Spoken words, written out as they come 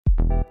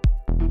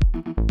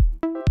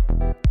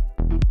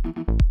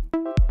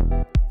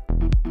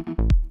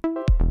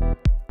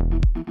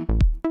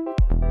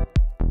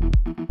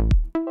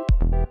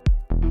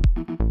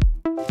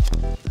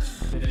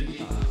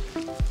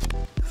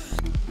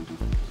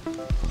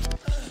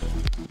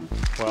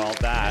Well,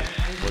 that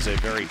was a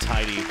very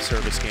tidy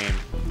service game.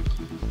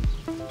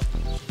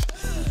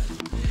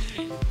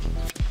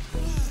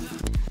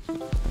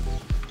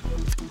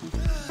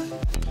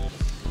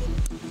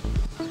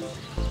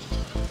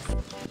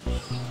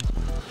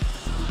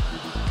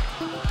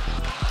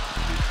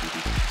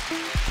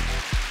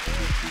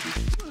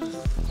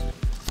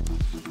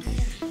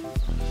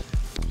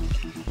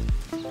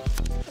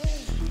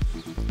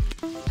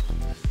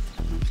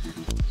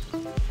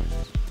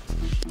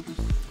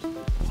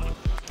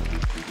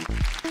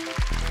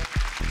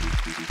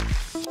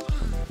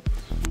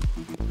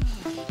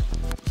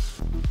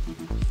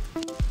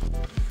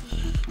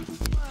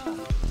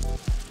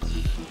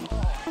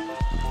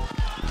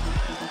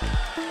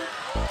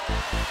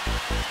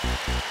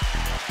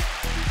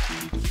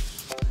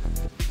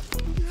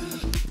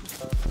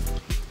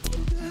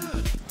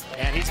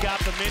 And he's got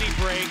the mini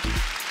break.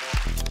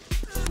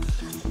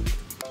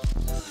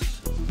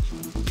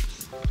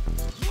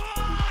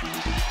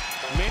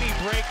 Mini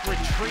break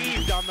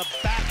retrieved on the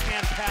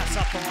backhand pass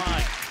up the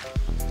line.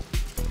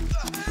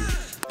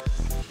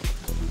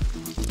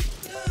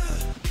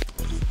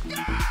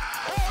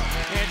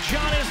 And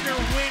John Isner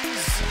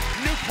wins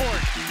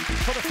Newport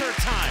for the third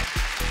time.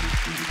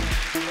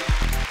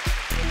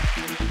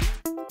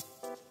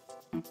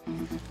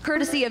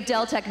 Courtesy of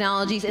Dell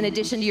Technologies, in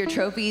addition to your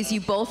trophies, you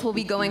both will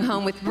be going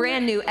home with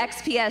brand new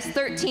XPS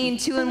 13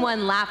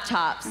 2-in-1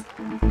 laptops.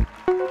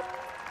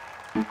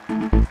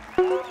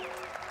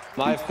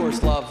 I, of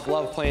course,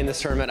 love playing this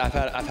tournament. I've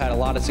had a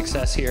lot of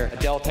success here at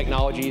Dell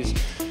Technologies.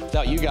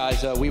 Without you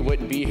guys, we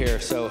wouldn't be here,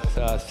 so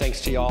thanks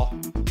to y'all.